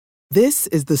This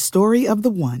is the story of the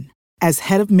one. As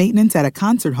head of maintenance at a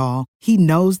concert hall, he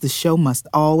knows the show must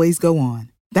always go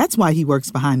on. That's why he works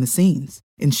behind the scenes,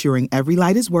 ensuring every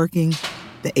light is working,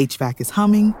 the HVAC is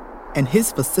humming, and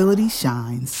his facility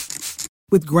shines.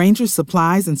 With Grainger's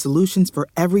supplies and solutions for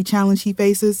every challenge he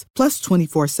faces, plus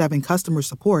 24/7 customer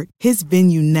support, his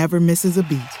venue never misses a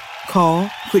beat. Call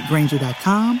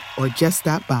quickgrainger.com or just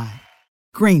stop by.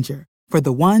 Grainger, for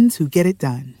the ones who get it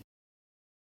done.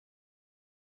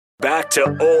 Back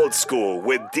to old school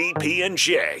with DP and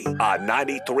J on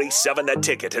 93.7 The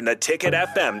Ticket and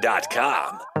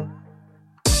theticketfm.com.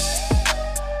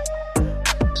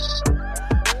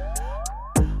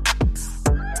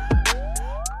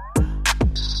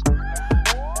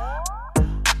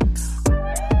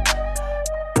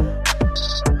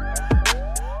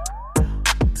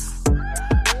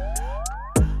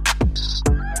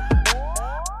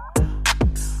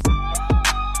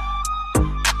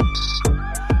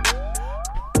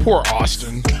 Poor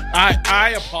Austin.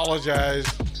 I apologize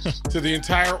to the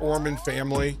entire Orman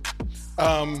family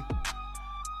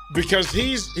because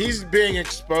he's being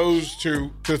exposed to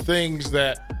things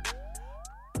that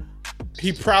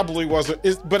he probably wasn't.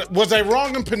 But was I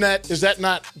wrong in Panette? Is that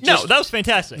not? No, that was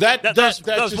fantastic. That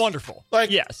was wonderful.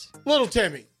 Like, yes, little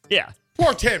Timmy. Yeah,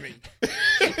 poor Timmy.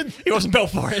 He wasn't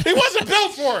built for it. He wasn't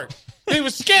built for it. He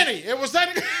was skinny. It was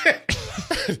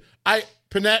that.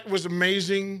 Panette was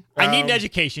amazing. I need an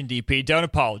education, DP. Don't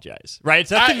apologize. Right?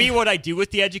 It's up to me what I do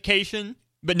with the education,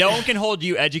 but no one can hold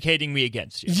you educating me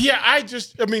against you. Yeah,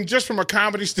 just from a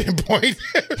comedy standpoint,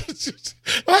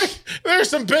 like there's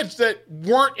some bits that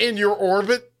weren't in your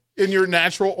orbit, in your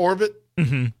natural orbit.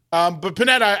 Mm-hmm. But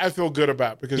Panette, I feel good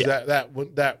about because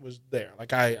that was there.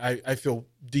 Like I feel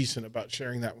decent about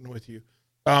sharing that one with you.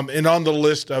 And on the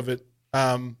list of it,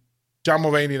 John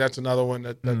Mulvaney, that's another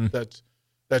one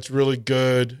that's really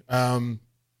good. There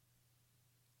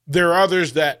are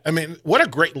others that, what a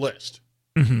great list.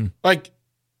 Mm-hmm. Like,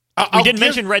 we didn't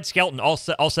mention Red Skelton all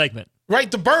segment. Right,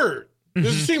 the bird. Mm-hmm.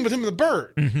 There's a scene with him and the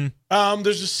bird.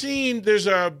 Mm-hmm. There's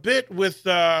a bit with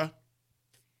Jerry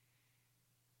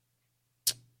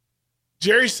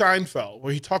Seinfeld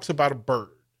where he talks about a bird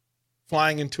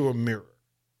flying into a mirror.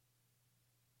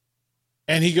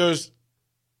 And he goes,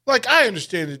 like, I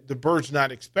understand that the bird's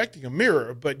not expecting a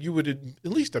mirror, but you would at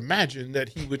least imagine that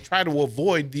he would try to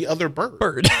avoid the other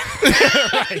bird.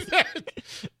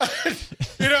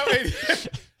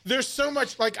 There's so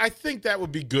much, like, I think that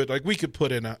would be good. Like, we could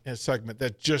put in a segment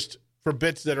that just for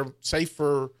bits that are safe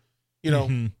for,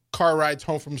 car rides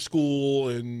home from school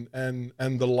and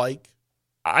the like.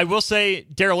 I will say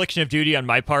dereliction of duty on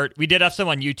my part. We did have some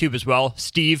on YouTube as well.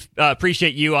 Steve,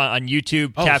 appreciate you on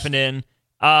YouTube tapping in.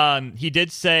 He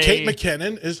did say Kate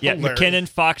McKinnon is hilarious. McKinnon,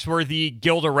 Foxworthy,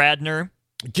 Gilda Radner.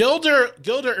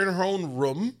 Gilda in her own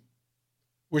room,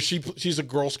 where she's a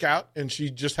Girl Scout and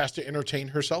she just has to entertain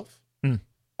herself.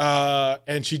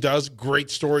 And she does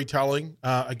great storytelling.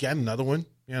 Again, another one,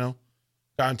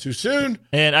 gone too soon.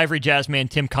 And Ivory Jazzman,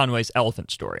 Tim Conway's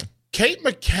Elephant Story. Kate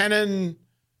McKinnon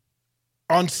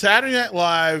on Saturday Night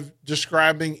Live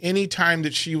describing any time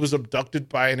that she was abducted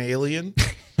by an alien.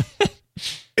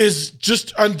 Is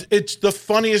just, it's the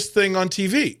funniest thing on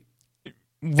TV.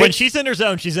 When she's in her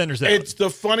zone, she's in her zone. It's the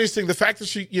funniest thing. The fact that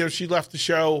she left the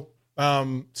show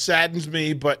saddens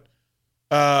me, but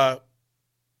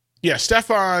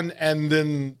Stefan and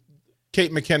then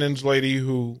Kate McKinnon's lady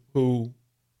who.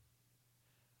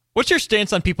 What's your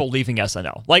stance on people leaving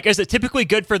SNL? Like, is it typically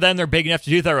good for them? They're big enough to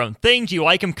do their own thing. Do you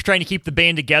like them trying to keep the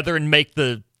band together and make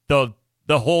the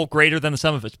whole greater than the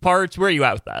sum of its parts? Where are you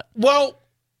at with that? Well,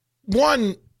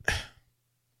 one,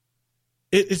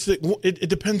 it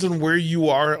depends on where you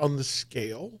are on the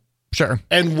scale. Sure.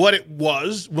 And what it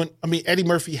was when, Eddie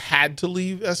Murphy had to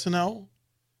leave SNL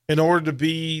in order to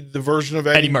be the version of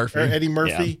Eddie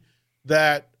Murphy.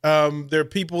 That there are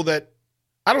people that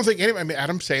I don't think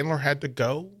Adam Sandler had to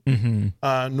go.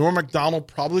 Mm-hmm. Norm Macdonald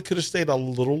probably could have stayed a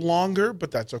little longer,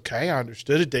 but that's okay. I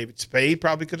understood it. David Spade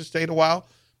probably could have stayed a while,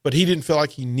 but he didn't feel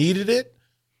like he needed it.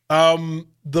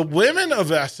 The women of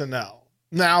SNL.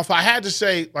 Now, if I had to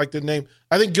say like the name,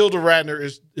 I think Gilda Radner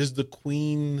is the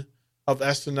queen of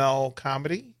SNL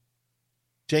comedy.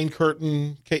 Jane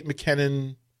Curtin, Kate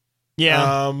McKinnon,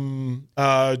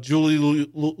 Julie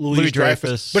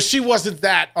Louis-Dreyfus. But she wasn't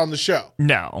that on the show.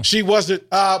 No. She wasn't.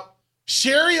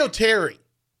 Sherry O'Terry.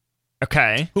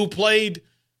 Okay. Who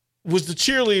was the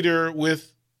cheerleader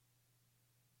with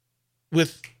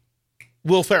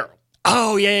Will Ferrell.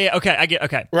 Oh, yeah. Okay, I get.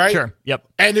 Okay, right. Sure. Yep.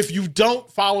 And if you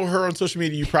don't follow her on social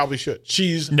media, you probably should.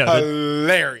 She's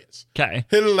hilarious. Okay.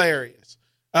 Hilarious.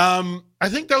 I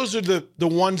think those are the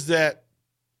ones that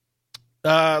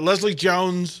Leslie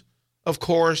Jones, of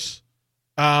course.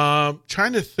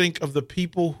 Trying to think of the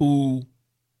people who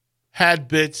had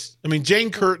bits. I mean,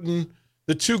 Jane Curtin,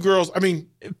 the two girls. I mean,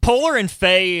 Polar and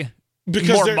Faye,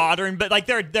 because more modern, but like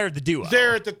they're the duo.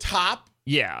 They're at the top.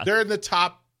 Yeah, they're in the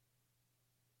top.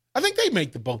 I think they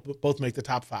make both make the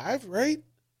top 5, right?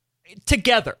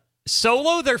 Together.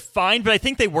 Solo, they're fine, but I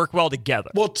think they work well together.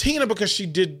 Well, Tina, because she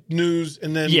did news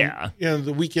and then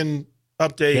the weekend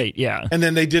update. Yeah. And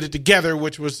then they did it together,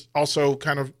 which was also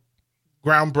kind of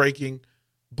groundbreaking.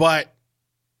 But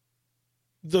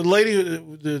the lady,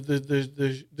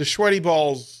 the Sweaty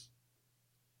Balls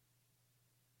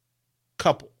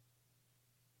couple,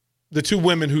 the two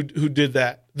women who did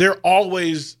that, they're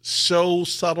always so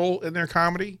subtle in their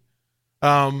comedy.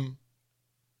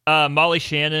 Molly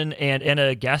Shannon and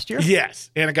Anna Gasteyer? Yes,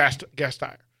 Anna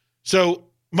Gasteyer. So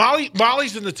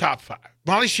Molly's in the top 5.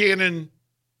 Molly Shannon,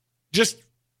 just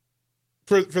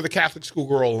for the Catholic school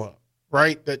girl alone,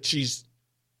 right? That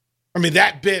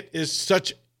that bit is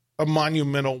such a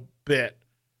monumental bit.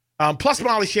 Plus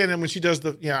Molly Shannon, when she does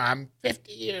I'm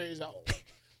 50 years old.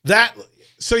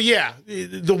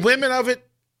 The women of it,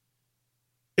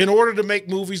 in order to make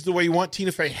movies the way you want,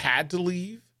 Tina Fey had to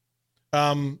leave.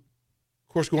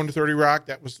 Of course, going to 30 Rock,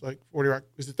 that was like 40 Rock.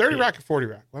 Is it 30 Rock or 40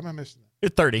 Rock? Why am I missing that?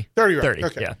 It's 30. 30 Rock. 30,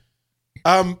 okay. Yeah.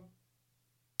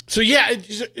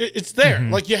 It's there.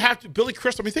 Mm-hmm. Like you have to. Billy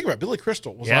Crystal. I mean, think about it. Billy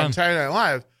Crystal was on Saturday Night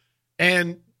Live,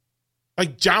 and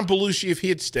like John Belushi, if he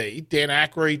had stayed, Dan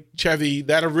Aykroyd, Chevy,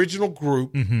 that original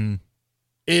group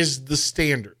is the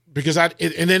standard because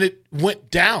and then it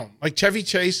went down. Like Chevy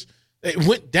Chase, it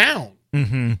went down,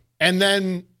 and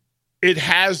then it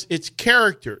has its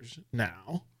characters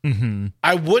now.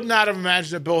 I would not have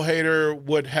imagined that Bill Hader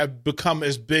would have become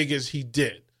as big as he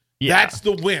did. Yeah. That's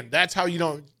the win. That's how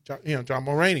John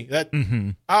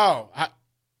Mulaney.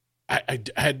 I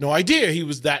had no idea he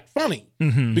was that funny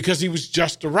because he was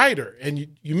just a writer,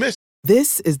 and you missed.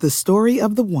 This is the story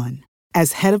of the one.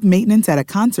 As head of maintenance at a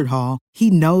concert hall, he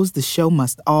knows the show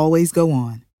must always go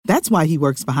on. That's why he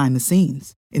works behind the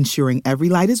scenes, ensuring every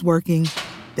light is working,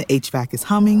 the HVAC is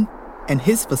humming, and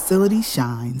his facility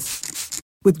shines.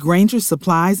 With Grainger's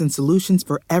supplies and solutions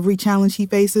for every challenge he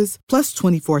faces, plus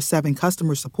 24/7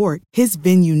 customer support, his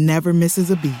venue never misses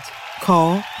a beat.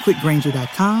 Call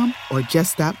quickgrainger.com or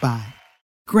just stop by.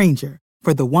 Grainger,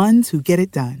 for the ones who get it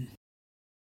done.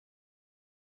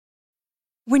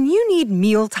 When you need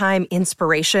mealtime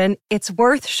inspiration, it's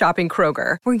worth shopping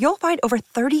Kroger, where you'll find over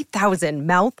 30,000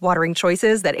 mouth-watering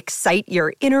choices that excite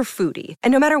your inner foodie.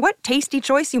 And no matter what tasty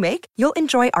choice you make, you'll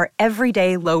enjoy our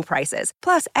everyday low prices,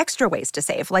 plus extra ways to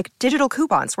save, like digital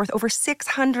coupons worth over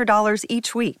 $600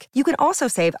 each week. You can also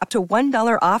save up to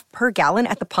 $1 off per gallon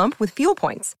at the pump with fuel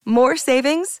points. More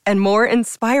savings and more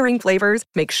inspiring flavors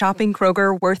make shopping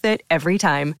Kroger worth it every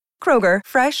time. Kroger,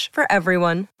 fresh for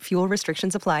everyone. Fuel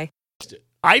restrictions apply.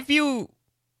 I view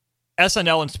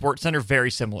SNL and SportsCenter very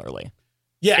similarly.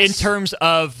 Yes. In terms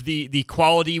of the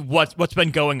quality, what's been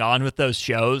going on with those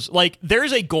shows. Like,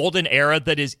 there's a golden era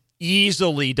that is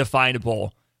easily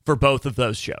definable for both of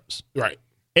those shows. Right.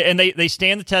 And they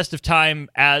stand the test of time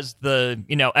as the,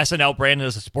 SNL brand and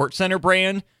as a SportsCenter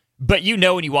brand, but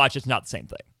when you watch, it's not the same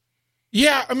thing.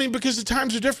 Yeah, I mean, because the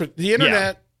times are different. The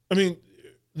internet, I mean,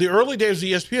 the early days of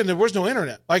ESPN, there was no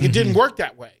internet. Like, it didn't work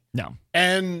that way. No.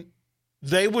 And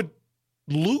they would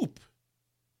loop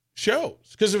shows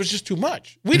because it was just too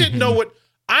much. We didn't know what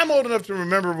 – I'm old enough to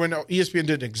remember when ESPN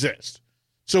didn't exist.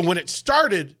 So when it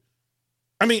started,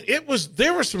 I mean,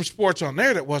 there was some sports on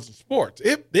there that wasn't sports.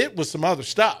 It was some other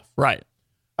stuff. Right.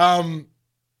 And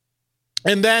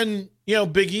then,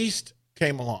 Big East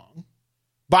came along.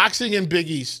 Boxing and Big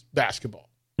East basketball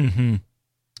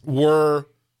were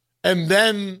 – and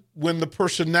then when the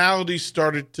personalities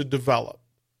started to develop,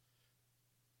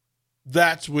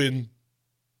 that's when,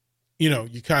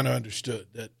 you kind of understood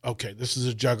that, okay, this is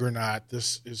a juggernaut.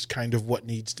 This is kind of what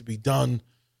needs to be done.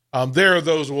 There are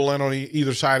those who will end on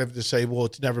either side of it to say, well,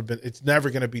 it's never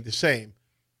going to be the same.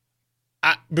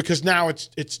 Because now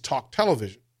it's talk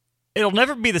television. It'll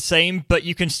never be the same, but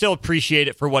you can still appreciate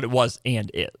it for what it was and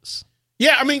is.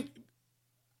 Yeah, I mean,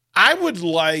 I would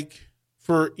like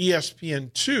for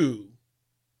ESPN2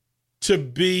 to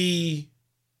be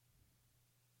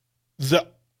the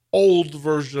old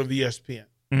version of ESPN.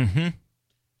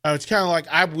 It's kind of like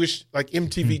I wish like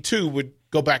MTV2 would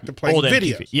go back to playing old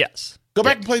videos. MTV, yes. Go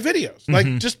back and play videos. Like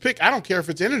just pick, I don't care if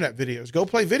it's internet videos. Go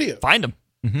play videos. Find them.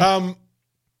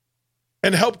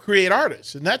 And help create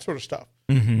artists and that sort of stuff.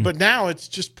 But now it's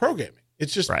just programming.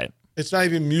 It's just, it's not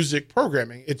even music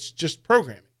programming. It's just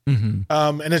programming.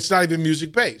 And it's not even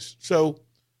music based. So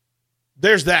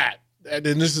there's that. and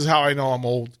this is how I know I'm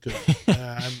old,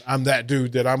 because I'm that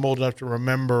dude that I'm old enough to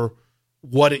remember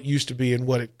what it used to be and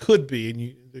what it could be, and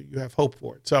you have hope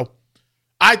for it. So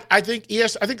I think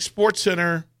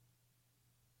SportsCenter,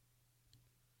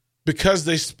 because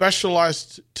they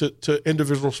specialize to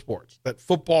individual sports, that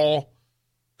football,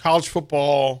 college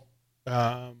football,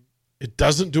 it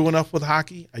doesn't do enough with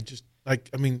hockey. That's a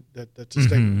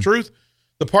statement of truth.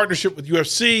 The partnership with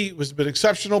UFC has been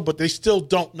exceptional, but they still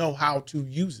don't know how to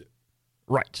use it.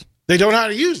 Right. They don't know how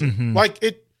to use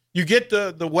it. You get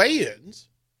the weigh-ins,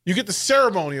 you get the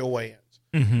ceremonial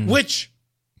weigh-ins, which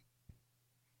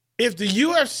if the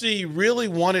UFC really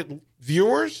wanted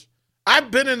viewers, I've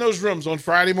been in those rooms on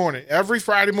Friday morning, every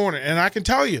Friday morning, and I can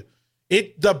tell you,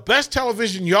 the best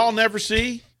television y'all never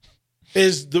see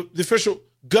is the official.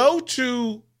 Go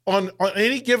to, on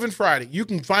any given Friday, you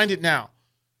can find it now,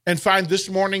 and find this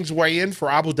morning's weigh-in for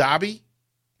Abu Dhabi.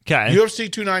 Okay.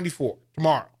 UFC 294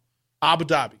 tomorrow, Abu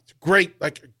Dhabi. It's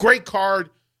great card,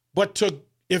 but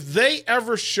if they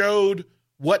ever showed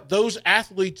what those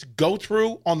athletes go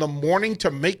through on the morning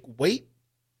to make weight,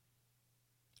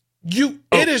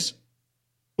 it is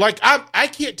like I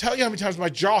can't tell you how many times my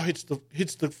jaw hits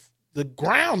the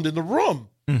ground in the room.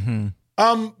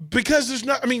 Because there's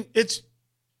not. I mean,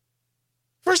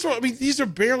 first of all, these are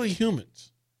barely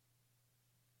humans,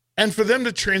 and for them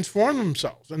to transform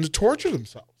themselves and to torture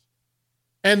themselves,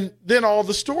 and then all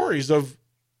the stories of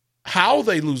how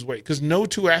they lose weight, because no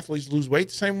two athletes lose weight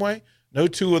the same way. No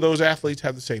two of those athletes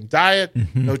have the same diet.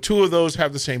 No two of those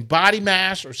have the same body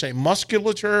mass or same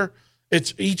musculature.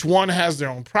 It's each one has their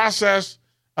own process,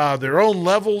 their own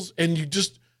levels, and you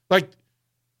just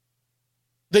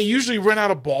they usually rent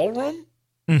out a ballroom.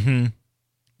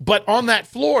 But on that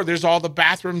floor, there's all the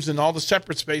bathrooms and all the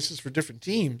separate spaces for different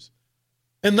teams.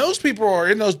 And those people are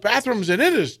in those bathrooms, and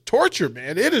it is torture,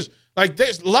 man. It is a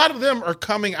lot of them are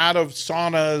coming out of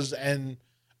saunas and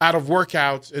out of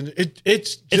workouts, and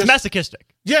it's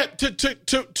masochistic. Yeah,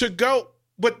 to go.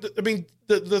 But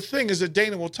the thing is that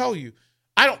Dana will tell you,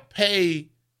 I don't pay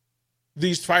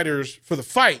these fighters for the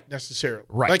fight necessarily.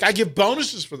 Right. I give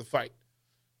bonuses for the fight.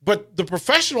 But the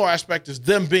professional aspect is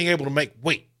them being able to make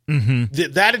weight.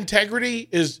 That integrity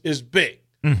is big.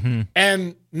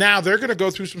 And now they're going to go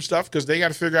through some stuff because they got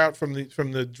to figure out from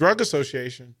the Drug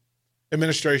Association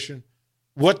administration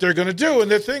what they're going to do. And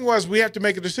the thing was, we have to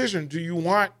make a decision. Do you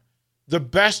want the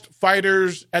best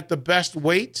fighters at the best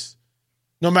weights,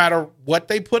 no matter what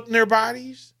they put in their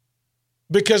bodies?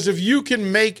 Because if you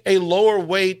can make a lower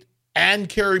weight and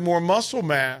carry more muscle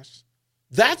mass,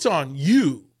 that's on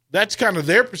you. That's kind of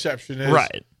their perception.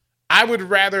 Right. I would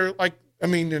rather,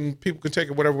 and people can take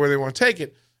it whatever way they want to take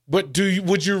it, but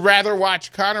would you rather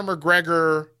watch Conor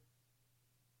McGregor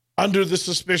under the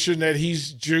suspicion that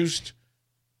he's juiced,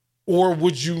 or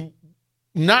would you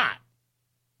not?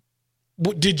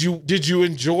 Did you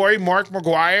enjoy Mark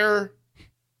McGuire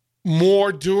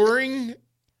more during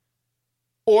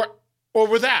or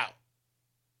without?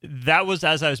 That was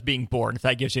as I was being born, if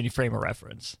that gives you any frame of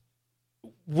reference.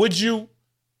 Would you,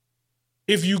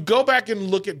 if you go back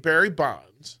and look at Barry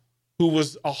Bonds, who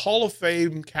was a Hall of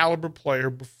Fame caliber player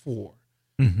before,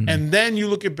 and then you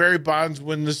look at Barry Bonds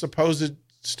when the supposed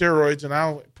steroids, and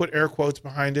I'll put air quotes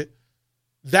behind it,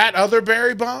 that other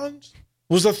Barry Bonds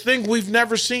was a thing we've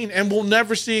never seen and we'll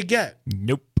never see again.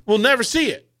 Nope. We'll never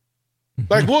see it.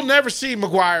 We'll never see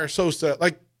McGuire, Sosa,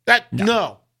 that.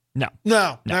 No.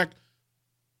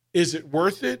 Is it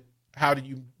worth it? How do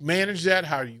you manage that?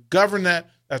 How do you govern that?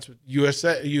 That's what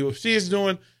UFC is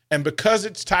doing. And because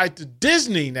it's tied to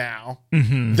Disney now,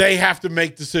 they have to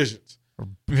make decisions.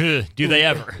 Do they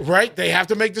ever? Right? They have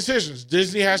to make decisions.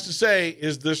 Disney has to say,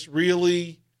 is this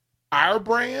really our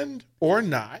brand or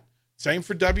not? Same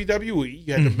for WWE.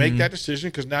 You had to make that decision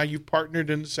because now you've partnered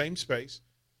in the same space.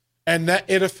 And that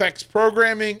it affects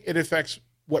programming. It affects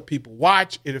what people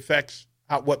watch. It affects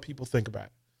what people think about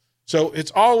it. So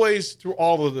it's always through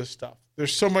all of this stuff.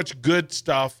 There's so much good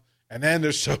stuff, and then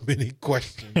there's so many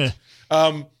questions.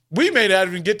 We may not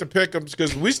even get to pick them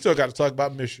because we still got to talk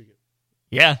about Michigan.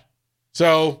 Yeah.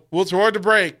 So we'll throw it to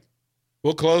break.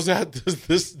 We'll close out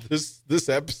this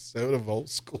episode of Old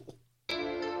School.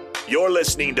 You're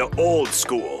listening to Old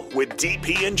School with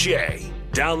DP and J.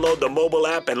 Download the mobile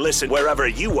app and listen wherever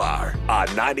you are on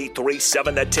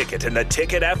 93.7 The Ticket and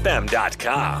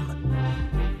theticketfm.com.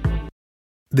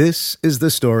 This is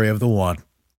the story of the one.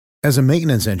 As a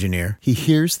maintenance engineer, he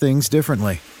hears things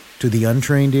differently. To the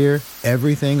untrained ear,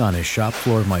 everything on his shop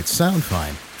floor might sound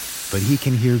fine, but he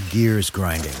can hear gears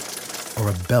grinding or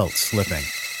a belt slipping.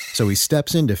 So he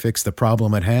steps in to fix the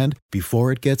problem at hand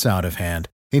before it gets out of hand.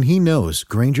 And he knows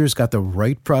Grainger's got the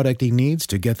right product he needs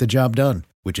to get the job done,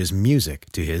 which is music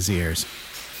to his ears.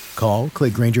 Call,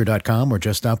 click Grainger.com, or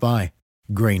just stop by.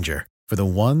 Grainger, for the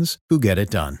ones who get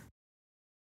it done.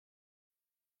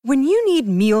 When you need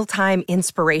mealtime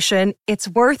inspiration, it's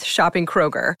worth shopping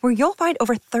Kroger, where you'll find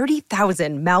over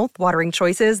 30,000 mouth-watering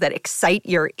choices that excite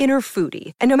your inner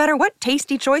foodie. And no matter what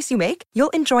tasty choice you make,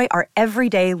 you'll enjoy our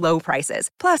everyday low prices,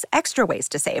 plus extra ways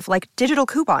to save, like digital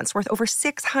coupons worth over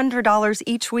 $600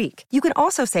 each week. You can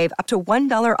also save up to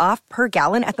 $1 off per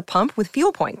gallon at the pump with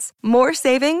fuel points. More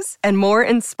savings and more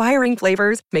inspiring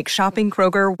flavors make shopping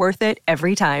Kroger worth it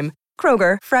every time.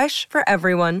 Kroger, fresh for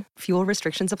everyone. Fuel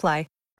restrictions apply.